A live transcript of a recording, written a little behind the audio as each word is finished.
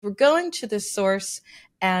We're going to the source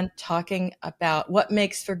and talking about what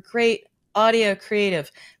makes for great audio creative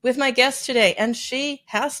with my guest today. And she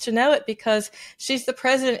has to know it because she's the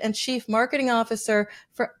president and chief marketing officer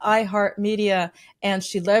for iHeartMedia. And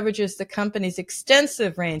she leverages the company's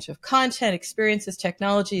extensive range of content, experiences,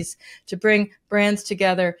 technologies to bring brands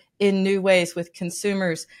together in new ways with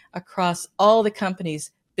consumers across all the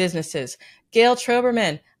company's businesses. Gayle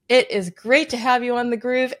Troberman, it is great to have you on The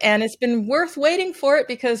Groove, and it's been worth waiting for it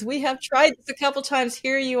because we have tried this a couple times.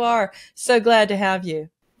 Here you are. So glad to have you.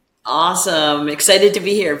 Awesome. Excited to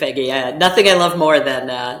be here, Peggy. Nothing I love more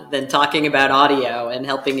than talking about audio and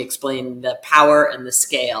helping explain the power and the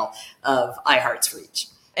scale of iHeart's reach.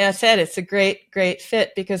 And I said it's a great, great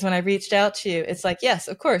fit because when I reached out to you, it's like, yes,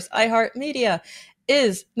 of course, iHeartMedia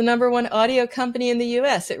is the number one audio company in the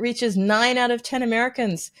U.S. It reaches 9 out of 10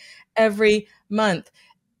 Americans every month.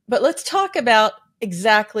 But let's talk about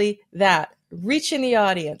exactly that, reaching the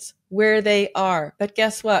audience where they are. But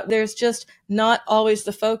guess what? There's just not always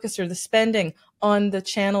the focus or the spending on the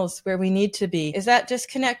channels where we need to be. Is that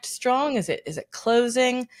disconnect strong? Is it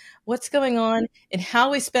closing? What's going on in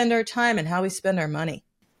how we spend our time and how we spend our money?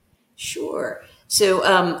 Sure. So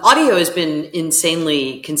audio has been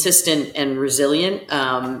insanely consistent and resilient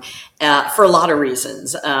for a lot of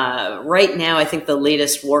reasons. Right now, I think the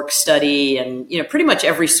latest WARC study and pretty much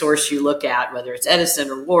every source you look at, whether it's Edison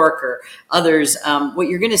or WARC or others, what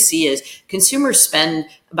you're going to see is consumers spend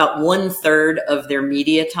about 1/3 of their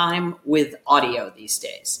media time with audio these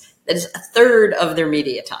days. That is 1/3 of their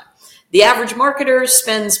media time. The average marketer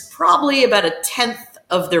spends probably about 1/10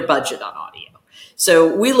 of their budget on audio.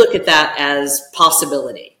 So we look at that as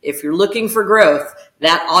possibility. If you're looking for growth,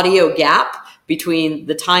 that audio gap between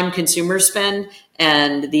the time consumers spend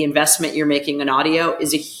and the investment you're making in audio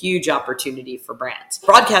is a huge opportunity for brands.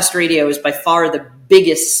 Broadcast radio is by far the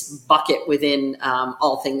biggest bucket within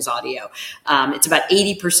all things audio. It's about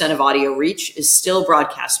 80% of audio reach is still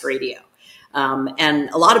broadcast radio.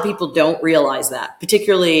 And a lot of people don't realize that,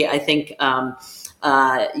 particularly I think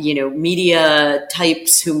media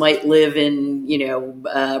types who might live in,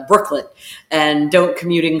 Brooklyn and don't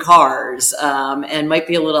commute in cars, and might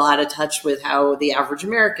be a little out of touch with how the average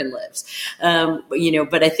American lives.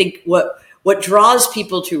 But I think what draws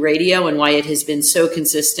people to radio and why it has been so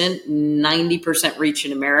consistent, 90% reach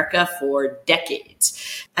in America for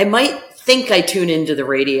decades. I might think I tune into the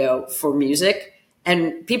radio for music.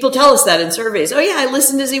 And people tell us that in surveys. Oh yeah, I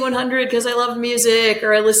listen to Z100 because I love music,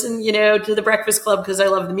 or I listen, to the Breakfast Club because I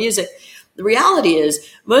love the music. The reality is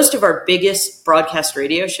most of our biggest broadcast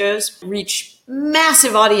radio shows reach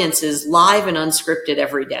massive audiences live and unscripted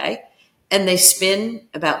every day. And they spin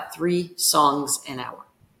about 3 songs an hour.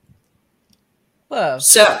 Whoa.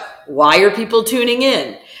 So why are people tuning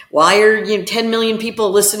in? Why are 10 million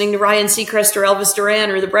people listening to Ryan Seacrest or Elvis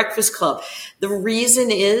Duran or the Breakfast Club? The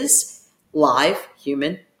reason is live,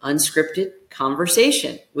 human, unscripted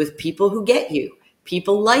conversation with people who get you,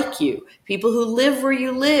 people like you, people who live where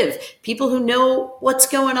you live, people who know what's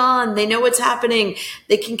going on. They know what's happening.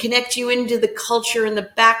 They can connect you into the culture and the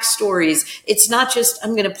backstories. It's not just,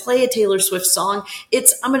 I'm going to play a Taylor Swift song.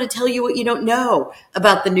 It's, I'm going to tell you what you don't know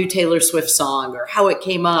about the new Taylor Swift song, or how it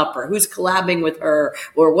came up, or who's collabing with her,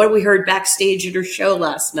 or what we heard backstage at her show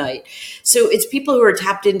last night. So it's people who are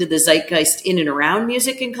tapped into the zeitgeist in and around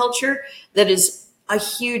music and culture that is a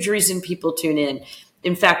huge reason people tune in.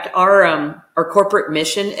 In fact, our corporate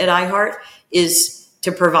mission at iHeart is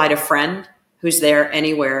to provide a friend who's there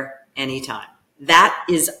anywhere, anytime. That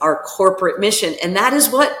is our corporate mission. And that is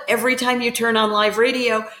what every time you turn on live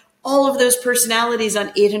radio, all of those personalities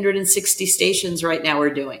on 860 stations right now are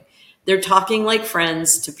doing. They're talking like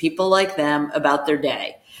friends to people like them about their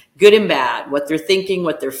day, good and bad, what they're thinking,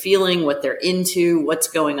 what they're feeling, what they're into, what's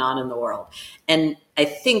going on in the world. And I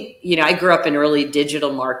think, I grew up in early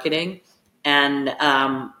digital marketing. And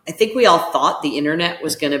I think we all thought the internet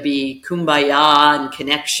was going to be kumbaya and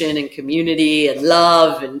connection and community and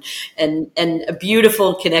love and a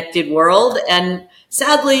beautiful connected world. And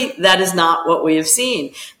sadly, that is not what we have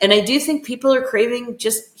seen. And I do think people are craving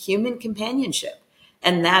just human companionship.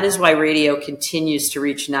 And that is why radio continues to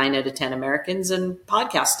reach 9 out of 10 Americans. And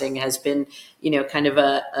podcasting has been, kind of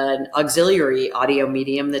an auxiliary audio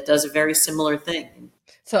medium that does a very similar thing.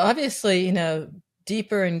 So obviously,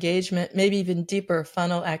 deeper engagement, maybe even deeper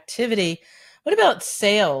funnel activity. What about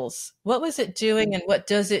sales? What was it doing and what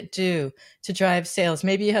does it do to drive sales?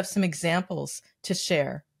 Maybe you have some examples to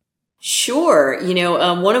share. Sure.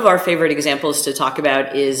 One of our favorite examples to talk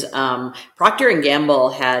about is Procter and Gamble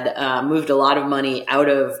had moved a lot of money out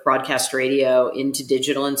of broadcast radio into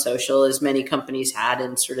digital and social, as many companies had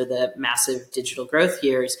in sort of the massive digital growth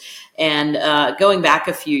years. And going back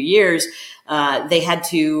a few years, they had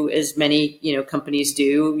to, as many companies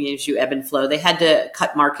do, as you ebb and flow, they had to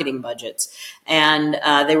cut marketing budgets. And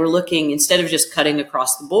they were looking, instead of just cutting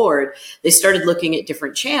across the board, they started looking at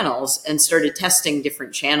different channels and started testing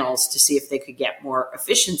different channels to see if they could get more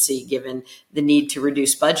efficiency given the need to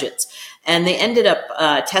reduce budgets. And they ended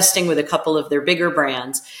up testing with a couple of their bigger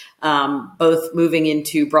brands, both moving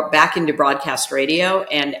back into broadcast radio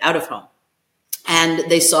and out of home. And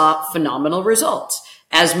they saw phenomenal results.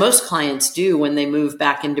 As most clients do when they move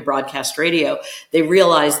back into broadcast radio, they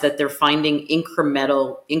realize that they're finding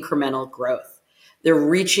incremental growth. They're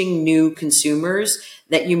reaching new consumers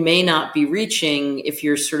that you may not be reaching if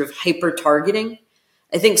you're sort of hyper targeting.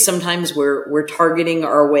 I think sometimes we're targeting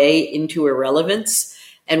our way into irrelevance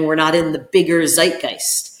and we're not in the bigger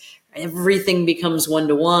zeitgeist. Everything becomes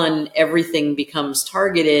one-to-one. Everything becomes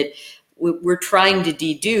targeted. We're trying to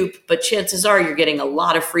dedupe, but chances are you're getting a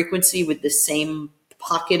lot of frequency with the same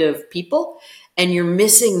pocket of people and you're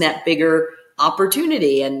missing that bigger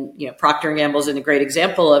opportunity. And Procter & Gamble is a great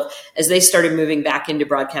example of, as they started moving back into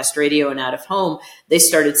broadcast radio and out of home, they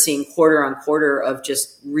started seeing quarter on quarter of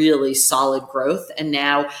just really solid growth. And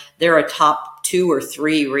now they're a top 2 or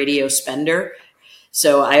 3 radio spender.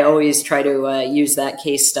 So I always try to use that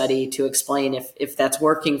case study to explain if that's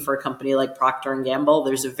working for a company like Procter & Gamble,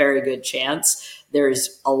 there's a very good chance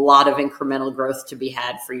there's a lot of incremental growth to be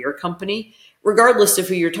had for your company, regardless of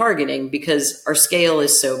who you're targeting, because our scale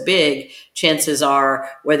is so big. Chances are,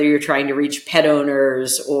 whether you're trying to reach pet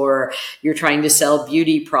owners or you're trying to sell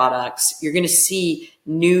beauty products, you're going to see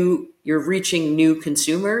you're reaching new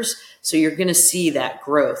consumers. So you're going to see that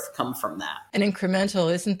growth come from that. And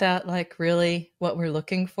incremental, isn't that like really what we're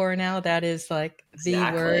looking for now? That is like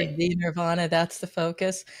Exactly. the word, the nirvana. That's the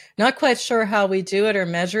focus. Not quite sure how we do it or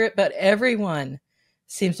measure it, but everyone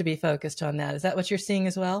seems to be focused on that. Is that what you're seeing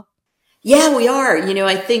as well? Yeah, we are.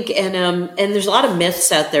 I think, and there's a lot of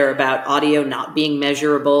myths out there about audio not being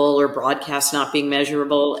measurable or broadcast not being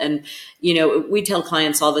measurable. And we tell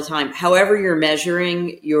clients all the time, however you're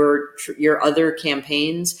measuring your other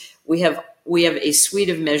campaigns, we have a suite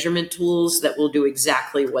of measurement tools that will do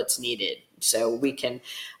exactly what's needed. So we can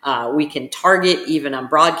target even on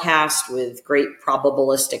broadcast with great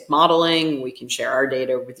probabilistic modeling. We can share our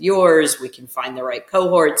data with yours. We can find the right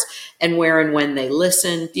cohorts and where and when they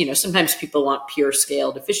listen. Sometimes people want pure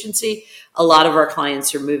scaled efficiency. A lot of our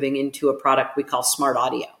clients are moving into a product we call smart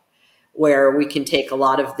audio, where we can take a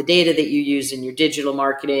lot of the data that you use in your digital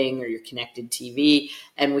marketing or your connected TV,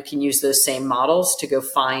 and we can use those same models to go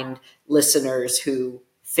find listeners who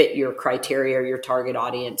fit your criteria or your target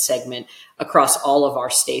audience segment across all of our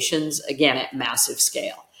stations, again, at massive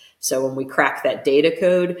scale. So when we crack that data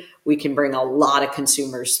code, we can bring a lot of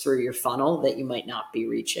consumers through your funnel that you might not be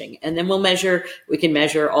reaching. And then we can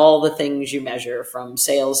measure all the things you measure, from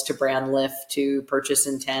sales to brand lift to purchase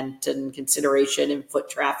intent and consideration and foot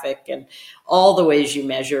traffic, and all the ways you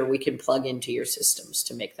measure, we can plug into your systems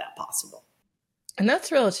to make that possible. And that's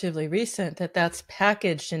relatively recent that's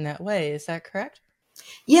packaged in that way. Is that correct?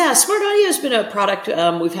 Yeah, smart audio has been a product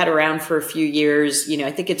we've had around for a few years.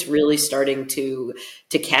 I think it's really starting to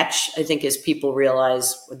catch. I think as people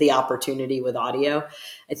realize the opportunity with audio,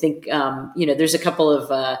 I think there's a couple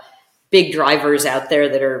of big drivers out there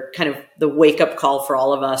that are kind of the wake up call for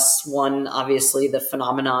all of us. One, obviously, the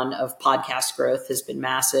phenomenon of podcast growth has been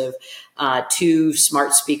massive. 2,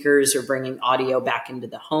 smart speakers are bringing audio back into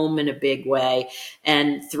the home in a big way.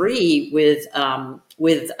 And 3, with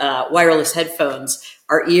wireless headphones,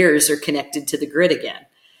 our ears are connected to the grid again.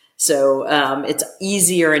 So it's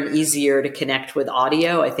easier and easier to connect with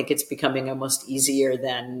audio. I think it's becoming almost easier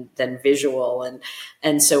than visual.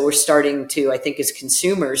 And so we're starting to, I think, as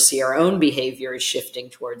consumers, see our own behavior is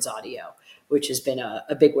shifting towards audio, which has been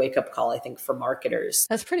a big wake-up call, I think, for marketers.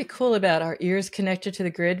 That's pretty cool about our ears connected to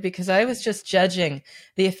the grid, because I was just judging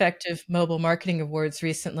the Effective Mobile Marketing Awards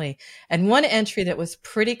recently. And one entry that was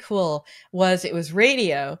pretty cool was it was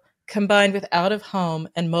radio combined with out-of-home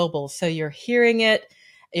and mobile. So you're hearing it,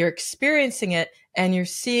 you're experiencing it, and you're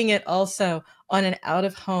seeing it also on an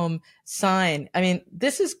out-of-home sign. I mean,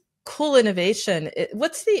 this is cool innovation.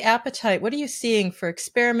 What's the appetite? What are you seeing for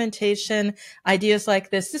experimentation, ideas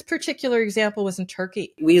like this? This particular example was in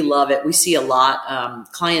Turkey. We love it. We see a lot.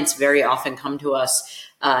 Clients very often come to us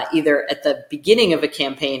either at the beginning of a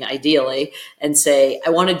campaign, ideally, and say,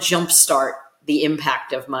 I want to jumpstart the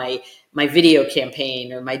impact of my my video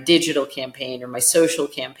campaign or my digital campaign or my social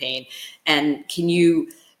campaign? And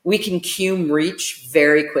we can cume reach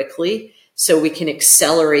very quickly so we can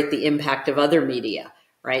accelerate the impact of other media,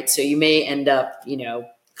 right? So you may end up,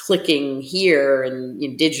 clicking here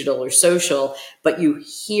in digital or social, but you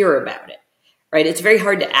hear about it, right? It's very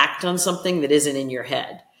hard to act on something that isn't in your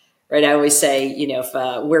head, right? I always say, if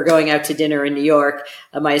we're going out to dinner in New York,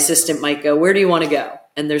 my assistant might go, "Where do you want to go?"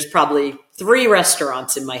 And there's probably 3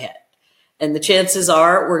 restaurants in my head. And the chances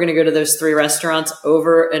are we're going to go to those 3 restaurants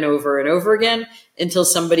over and over and over again until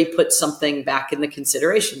somebody puts something back in the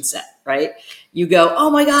consideration set, right? You go, "Oh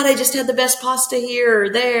my God, I just had the best pasta here or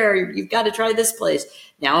there. You've got to try this place."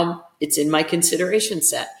 Now it's in my consideration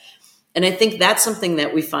set. And I think that's something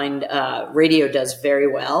that we find radio does very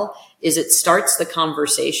well, is it starts the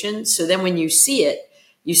conversation. So then when you see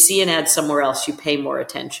an ad somewhere else, you pay more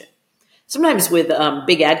attention. Sometimes with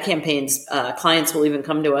big ad campaigns, clients will even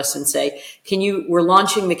come to us and say, we're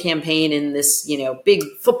launching the campaign in this, big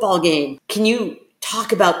football game. Can you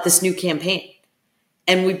talk about this new campaign?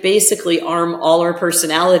 And we basically arm all our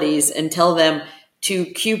personalities and tell them to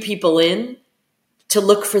cue people in to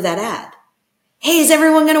look for that ad. "Hey, is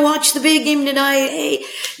everyone going to watch the big game tonight? Hey,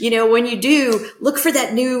 when you do, look for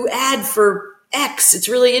that new ad for X. It's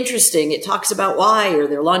really interesting. It talks about Y, or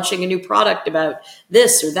they're launching a new product about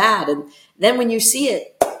this or that." And then when you see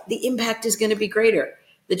it, the impact is going to be greater.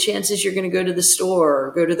 The chances you're going to go to the store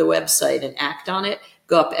or go to the website and act on it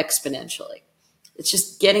go up exponentially. It's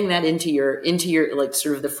just getting that into your like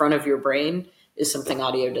sort of the front of your brain is something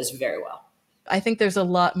audio does very well. I think there's a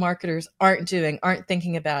lot marketers aren't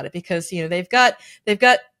thinking about it, because, they've got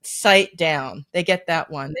sight down. They get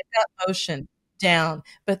that one. They've got motion down,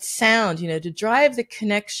 but sound, to drive the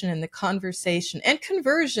connection and the conversation and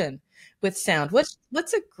conversion with sound.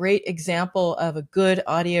 What's a great example of a good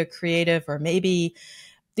audio creative, or maybe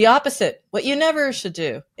the opposite, what you never should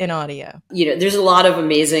do in audio? There's a lot of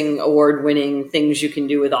amazing award-winning things you can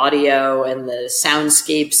do with audio, and the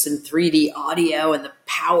soundscapes and 3D audio and the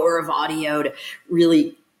power of audio to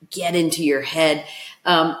really get into your head.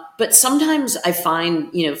 But sometimes I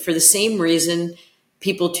find, for the same reason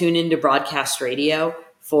people tune into broadcast radio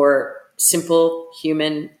for simple,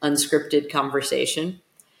 human, unscripted conversation,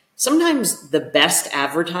 sometimes the best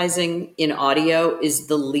advertising in audio is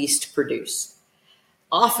the least produced.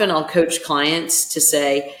 Often I'll coach clients to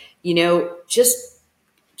say, just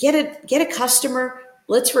get a customer.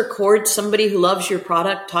 Let's record somebody who loves your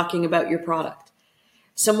product talking about your product.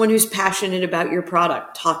 Someone who's passionate about your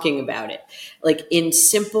product talking about it. Like in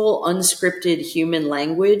simple, unscripted human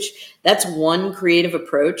language. That's one creative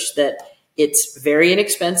approach that it's very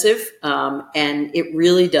inexpensive, and it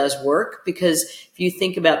really does work, because if you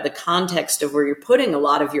think about the context of where you're putting a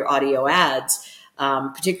lot of your audio ads,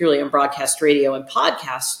 particularly on broadcast radio and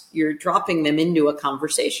podcasts, you're dropping them into a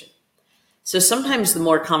conversation. So sometimes the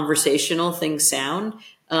more conversational things sound,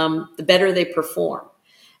 the better they perform.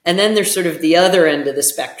 And then there's sort of the other end of the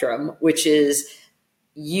spectrum, which is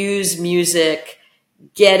use music,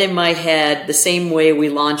 get in my head the same way we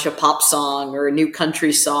launch a pop song or a new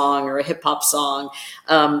country song or a hip hop song.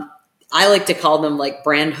 I like to call them like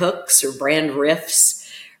brand hooks or brand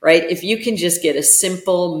riffs, right? If you can just get a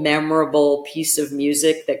simple, memorable piece of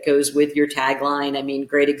music that goes with your tagline. I mean,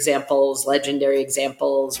 great examples, legendary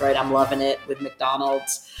examples, right? I'm loving it with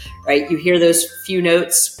McDonald's, right? You hear those few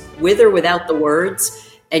notes with or without the words,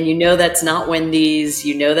 and you know that's not Wendy's,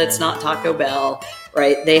 you know that's not Taco Bell,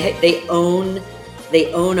 right? They own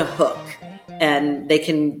a hook, and they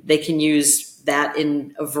can use that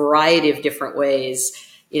in a variety of different ways.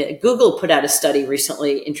 Google put out a study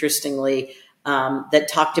recently, interestingly, that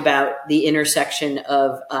talked about the intersection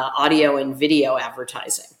of audio and video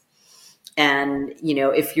advertising. And,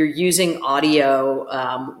 if you're using audio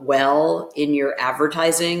well in your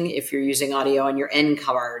advertising, if you're using audio on your end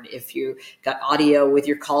card, if you got audio with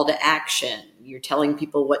your call to action, you're telling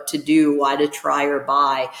people what to do, why to try or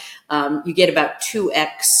buy, you get about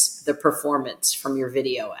 2x the performance from your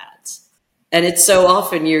video ads. And it's so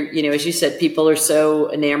often as you said, people are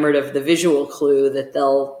so enamored of the visual clue that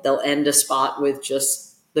they'll end a spot with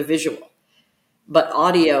just the visual. But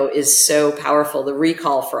audio is so powerful. The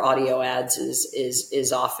recall for audio ads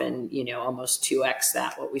is often, almost 2x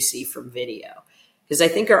that what we see from video. Because I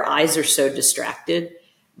think our eyes are so distracted,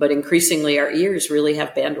 but increasingly our ears really have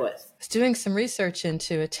bandwidth. I was doing some research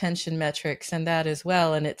into attention metrics and that as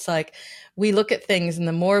well. And it's like, we look at things, and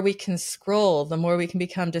the more we can scroll, the more we can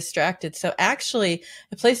become distracted. So actually,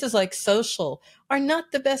 the places like social are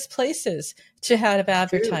not the best places to have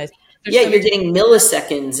advertising. Yeah, you're getting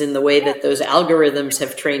milliseconds in the way that those algorithms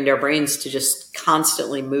have trained our brains to just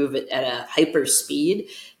constantly move it at a hyper speed.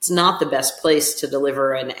 It's not the best place to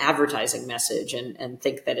deliver an advertising message and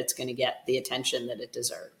think that it's going to get the attention that it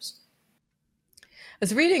deserves. I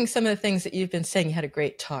was reading some of the things that you've been saying. You had a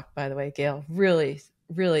great talk, by the way, Gayle. Really,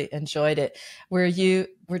 really enjoyed it, where you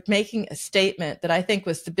were making a statement that I think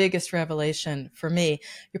was the biggest revelation for me.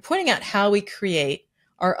 You're pointing out how we create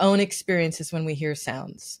our own experiences when we hear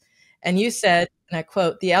sounds. And you said, and I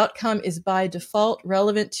quote, "The outcome is by default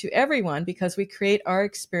relevant to everyone because we create our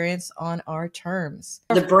experience on our terms."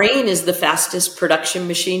 The brain is the fastest production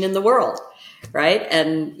machine in the world, right?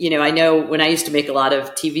 And, I know when I used to make a lot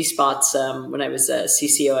of TV spots, when I was a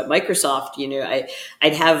CCO at Microsoft,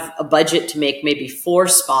 I'd have a budget to make maybe 4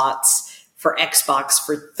 spots for Xbox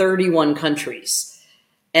for 31 countries.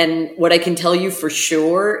 And what I can tell you for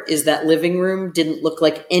sure is that living room didn't look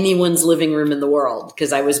like anyone's living room in the world,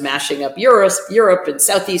 because I was mashing up Europe and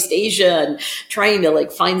Southeast Asia and trying to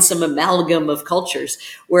find some amalgam of cultures.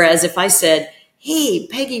 Whereas if I said, "Hey,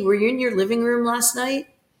 Peggy, were you in your living room last night?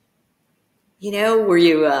 Were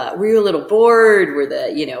you a little bored? Were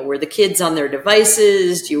the kids on their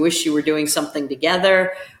devices? Do you wish you were doing something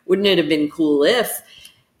together? Wouldn't it have been cool if?"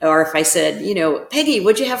 Or if I said, "Peggy,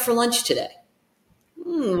 what'd you have for lunch today?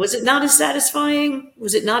 Was it not as satisfying?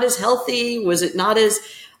 Was it not as healthy? Was it not as..."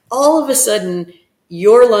 All of a sudden,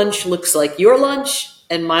 your lunch looks like your lunch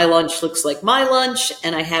and my lunch looks like my lunch,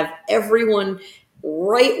 and I have everyone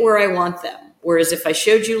right where I want them. Whereas if I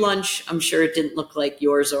showed you lunch, I'm sure it didn't look like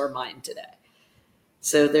yours or mine today.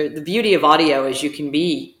 So the beauty of audio is you can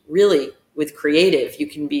be really, with creative, you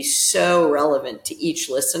can be so relevant to each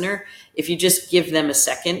listener if you just give them a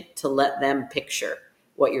second to let them picture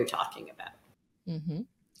what you're talking about. Mm-hmm.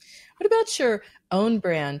 What about your own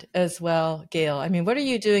brand as well, Gayle? I mean, what are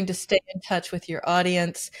you doing to stay in touch with your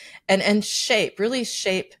audience and really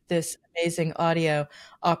shape this amazing audio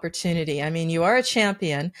opportunity? I mean, you are a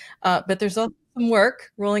champion, but there's also some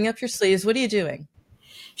work rolling up your sleeves. What are you doing?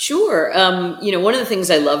 Sure. One of the things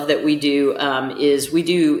I love that we do is we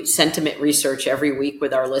do sentiment research every week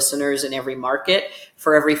with our listeners in every market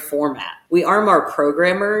for every format. We arm our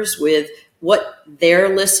programmers with what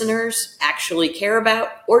their listeners actually care about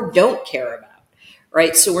or don't care about,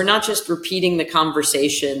 right? So we're not just repeating the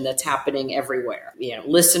conversation that's happening everywhere.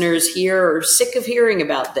 Listeners here are sick of hearing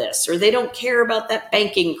about this, or they don't care about that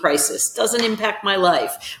banking crisis. Doesn't impact my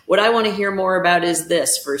life. What I want to hear more about is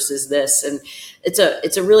this versus this. And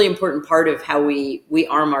it's a really important part of how we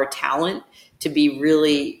arm our talent to be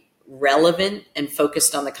really relevant and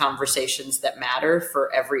focused on the conversations that matter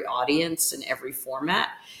for every audience and every format.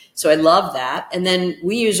 So I love that. And then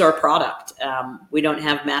we use our product. We don't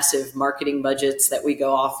have massive marketing budgets that we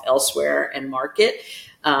go off elsewhere and market.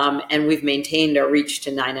 And we've maintained our reach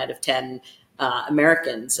to 9 out of 10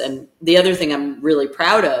 Americans. And the other thing I'm really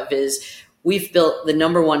proud of is we've built the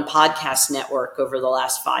 #1 podcast network over the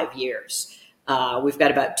last 5 years. We've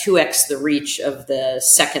got about 2x the reach of the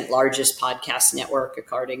second largest podcast network,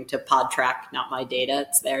 according to PodTrack, not my data,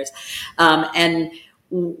 it's theirs. And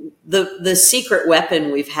the secret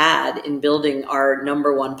weapon we've had in building our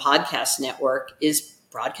 #1 podcast network is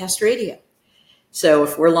broadcast radio. So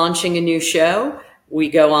if we're launching a new show, we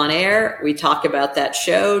go on air, we talk about that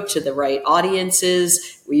show to the right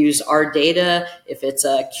audiences. We use our data. If it's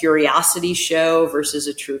a curiosity show versus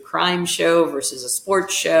a true crime show versus a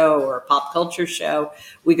sports show or a pop culture show,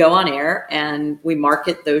 we go on air and we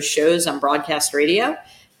market those shows on broadcast radio,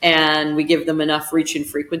 and we give them enough reach and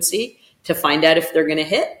frequency to find out if they're going to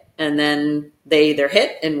hit. And then they either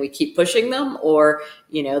hit and we keep pushing them, or,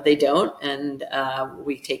 they don't. And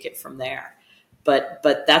we take it from there. But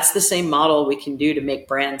that's the same model we can do to make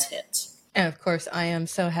brands hits. And of course, I am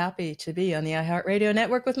so happy to be on the iHeartRadio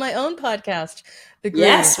network with my own podcast, The Groove.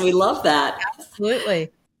 Yes, we love that.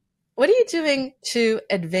 Absolutely. What are you doing to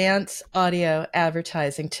advance audio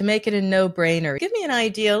advertising, to make it a no-brainer? Give me an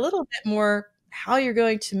idea, a little bit more, how you're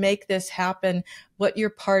going to make this happen, what your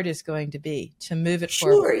part is going to be to move it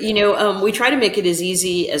forward. Sure. We try to make it as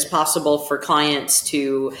easy as possible for clients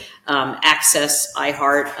to access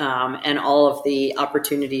iHeart and all of the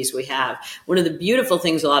opportunities we have. One of the beautiful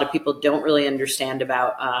things a lot of people don't really understand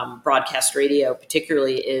about broadcast radio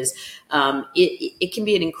particularly is it can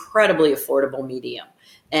be an incredibly affordable medium.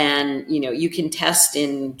 And, you can test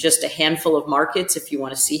in just a handful of markets if you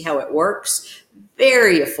want to see how it works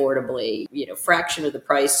very affordably, fraction of the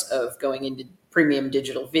price of going into premium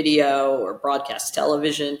digital video or broadcast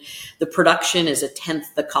television. The production is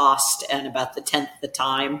 1/10 the cost and about the 10th the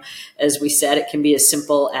time. As we said, it can be as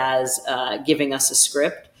simple as giving us a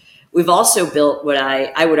script. We've also built what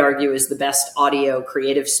I would argue is the best audio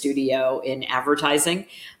creative studio in advertising.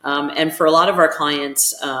 And for a lot of our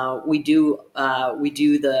clients, we do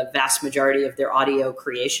the vast majority of their audio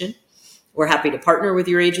creation. We're happy to partner with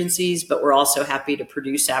your agencies, but we're also happy to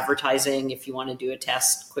produce advertising if you want to do a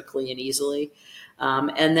test quickly and easily.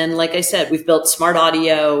 And then, like I said, we've built smart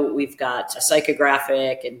audio. We've got a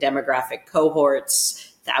psychographic and demographic cohorts,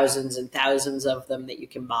 thousands and thousands of them that you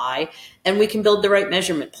can buy. And we can build the right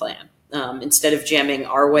measurement plan. Instead of jamming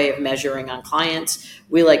our way of measuring on clients,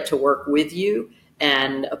 we like to work with you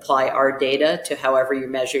and apply our data to however you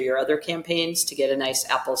measure your other campaigns to get a nice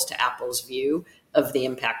apples to apples view of the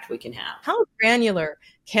impact we can have. How granular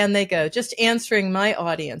can they go? Just answering my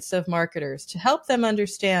audience of marketers to help them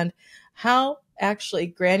understand how actually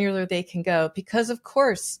granular they can go, because of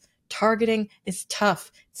course, targeting is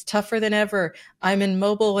tough. It's tougher than ever. I'm in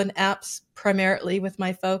mobile and apps primarily with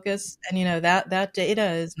my focus, and that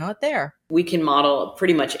data is not there. We can model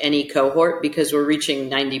pretty much any cohort because we're reaching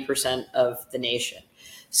 90% of the nation.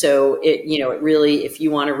 So it really, if you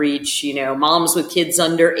want to reach, moms with kids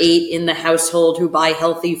under 8 in the household who buy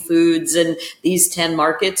healthy foods in these 10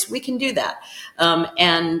 markets, we can do that.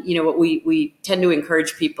 And what we tend to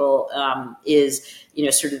encourage people is,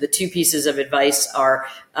 sort of the two pieces of advice are,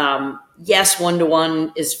 yes,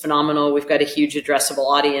 one-to-one is phenomenal. We've got a huge addressable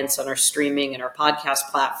audience on our streaming and our podcast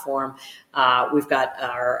platform. We've got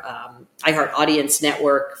our iHeart Audience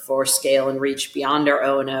Network for scale and reach beyond our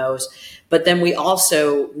O&Os. But then we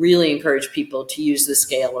also really encourage people to use the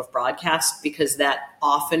scale of broadcast, because that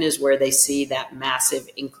often is where they see that massive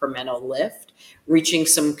incremental lift, reaching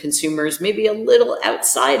some consumers maybe a little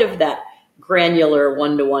outside of that granular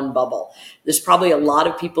one-to-one bubble. There's probably a lot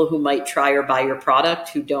of people who might try or buy your product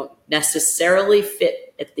who don't necessarily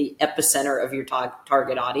fit at the epicenter of your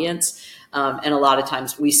target audience. And a lot of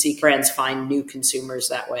times we see brands find new consumers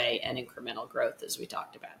that way, and incremental growth, as we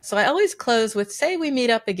talked about. So I always close with, say we meet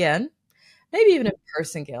up again, maybe even in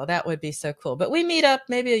person, Gayle. That would be so cool. But we meet up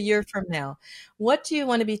maybe a year from now. What do you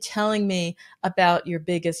want to be telling me about your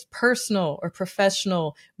biggest personal or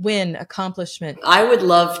professional win, accomplishment? I would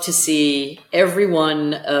love to see every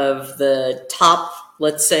one of the top,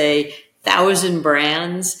 let's say, 1,000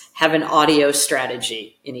 brands have an audio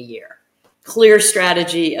strategy in a year. Clear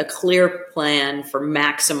strategy, a clear plan for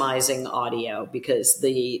maximizing audio, because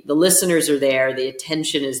the listeners are there, the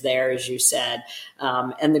attention is there, as you said,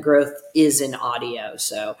 and the growth is in audio.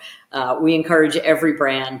 So we encourage every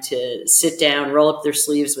brand to sit down, roll up their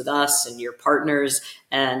sleeves with us and your partners,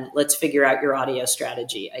 and let's figure out your audio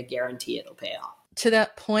strategy. I guarantee it'll pay off. To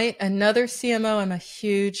that point, another CMO I'm a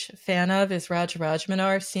huge fan of is Raj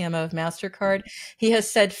Rajmanar, CMO of MasterCard. He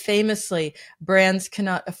has said famously, brands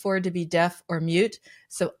cannot afford to be deaf or mute,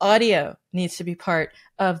 so audio needs to be part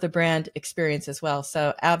of the brand experience as well.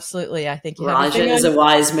 So absolutely, I think you have Rajan is a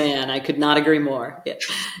wise man. I could not agree more. Yeah.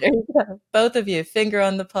 There you go. Both of you, finger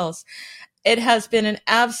on the pulse. It has been an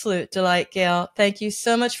absolute delight, Gayle. Thank you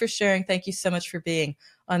so much for sharing. Thank you so much for being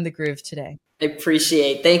on The Groove today. I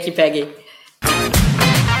appreciate it. Thank you, Peggy.